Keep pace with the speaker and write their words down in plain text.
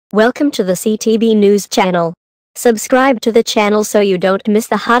Welcome to the CTB News channel. Subscribe to the channel so you don't miss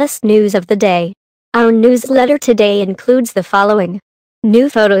the hottest news of the day. Our newsletter today includes the following. New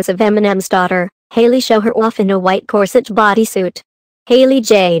photos of Eminem's daughter, Hailie, show her off in a white corset bodysuit. Hailie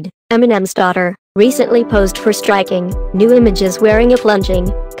Jade, Eminem's daughter, recently posed for striking new images wearing a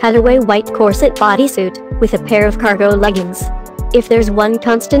plunging, cutaway white corset bodysuit with a pair of cargo leggings. If there's one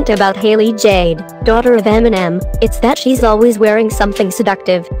constant about Hailie Jade, daughter of Eminem, it's that she's always wearing something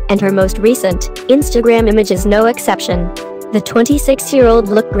seductive, and her most recent Instagram image is no exception. The 26-year-old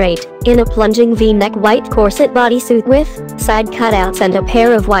looked great in a plunging V-neck white corset bodysuit with side cutouts and a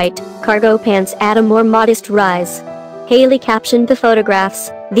pair of white cargo pants at a more modest rise. Hailie captioned the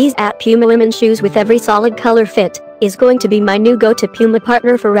photographs, "These at Puma women's shoes with every solid color fit is going to be my new go-to Puma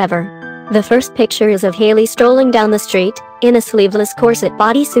partner forever." The first picture is of Hailie strolling down the street in a sleeveless corset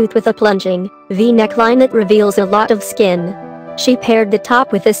bodysuit with a plunging V neckline that reveals a lot of skin. She paired the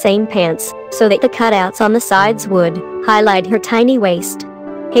top with the same pants so that the cutouts on the sides would highlight her tiny waist.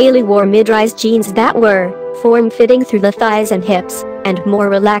 Hailie wore mid-rise jeans that were form-fitting through the thighs and hips and more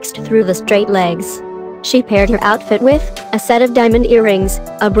relaxed through the straight legs. She paired her outfit with a set of diamond earrings,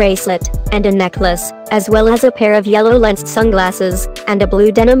 a bracelet, and a necklace, as well as a pair of yellow-lensed sunglasses and a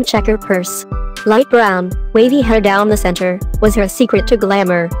blue denim checker purse. Light brown, wavy hair down the center was her secret to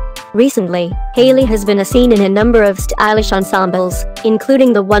glamour. Recently, Hailie has been seen in a number of stylish ensembles,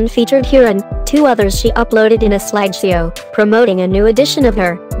 including the one featured here and two others she uploaded in a slideshow, promoting a new edition of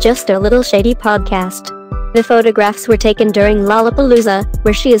her Just a Little Shady podcast. The photographs were taken during Lollapalooza,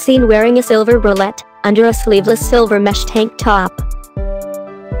 where she is seen wearing a silver bralette under a sleeveless silver mesh tank top.